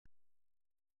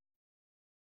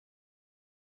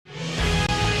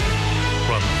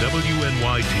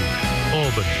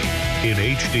Albany in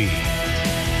HD.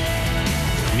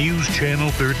 News Channel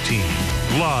 13,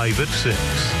 live at 6,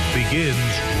 begins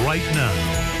right now.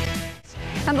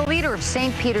 And the leader of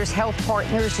St. Peter's Health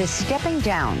Partners is stepping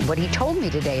down. What he told me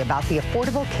today about the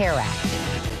Affordable Care Act.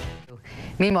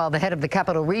 Meanwhile, the head of the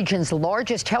Capital Region's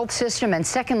largest health system and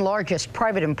second largest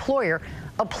private employer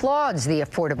applauds the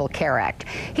Affordable Care Act.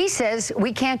 He says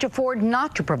we can't afford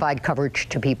not to provide coverage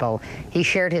to people. He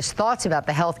shared his thoughts about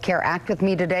the Health Care Act with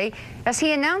me today as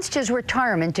he announced his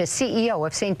retirement as CEO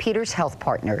of St. Peter's Health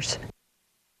Partners.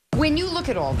 When you look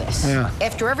at all this,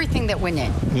 after everything that went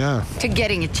in to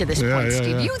getting it to this point,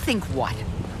 Steve, you think what?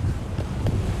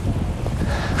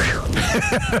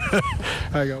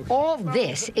 All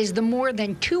this is the more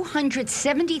than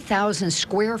 270,000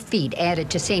 square feet added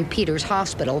to St. Peter's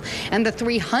Hospital and the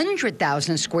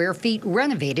 300,000 square feet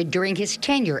renovated during his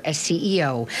tenure as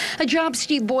CEO, a job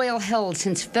Steve Boyle held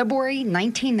since February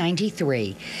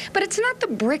 1993. But it's not the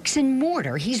bricks and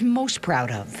mortar he's most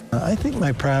proud of. I think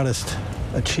my proudest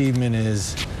achievement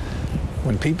is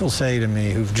when people say to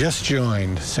me who've just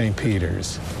joined St.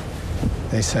 Peter's,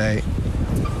 they say,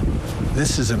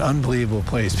 "This is an unbelievable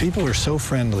place. People are so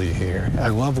friendly here. I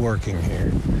love working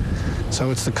here." So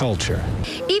it's the culture.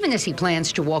 Even as he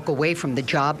plans to walk away from the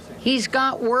job, he's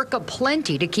got work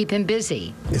aplenty to keep him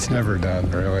busy. It's never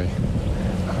done, really.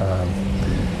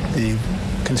 The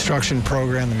construction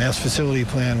program, the mass facility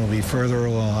plan will be further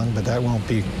along, but that won't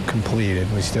be completed.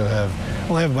 We'll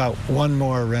have about one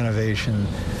more renovation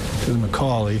to the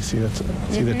Macaulay. See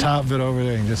the top of it over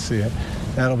there? You can just see it.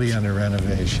 That'll be under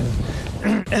renovation.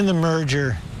 And the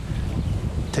merger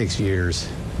takes years,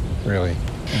 really.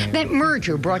 That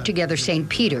merger brought together St.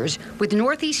 Peter's with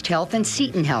Northeast Health and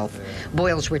Seton Health.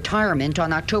 Boyle's retirement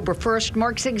on October 1st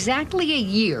marks exactly a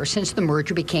year since the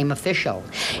merger became official.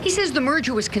 He says the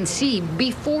merger was conceived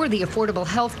before the Affordable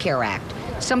Health Care Act,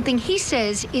 something he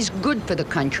says is good for the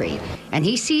country. And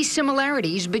he sees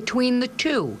similarities between the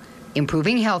two: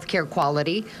 improving health care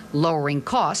quality, lowering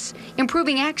costs,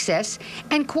 improving access,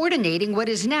 and coordinating what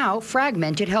is now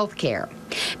fragmented health care.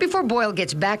 Before Boyle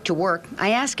gets back to work,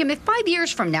 I ask him if 5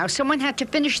 years from now someone had to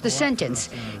finish the sentence,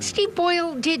 Steve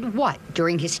Boyle did what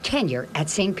during his tenure at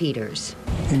St. Peter's?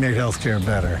 He made health care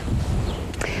better.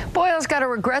 Boyle's got a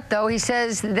regret, though. He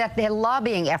says that their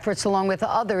lobbying efforts, along with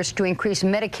others, to increase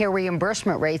Medicare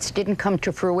reimbursement rates didn't come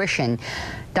to fruition.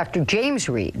 Dr. James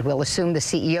Reed will assume the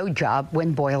CEO job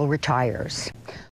when Boyle retires.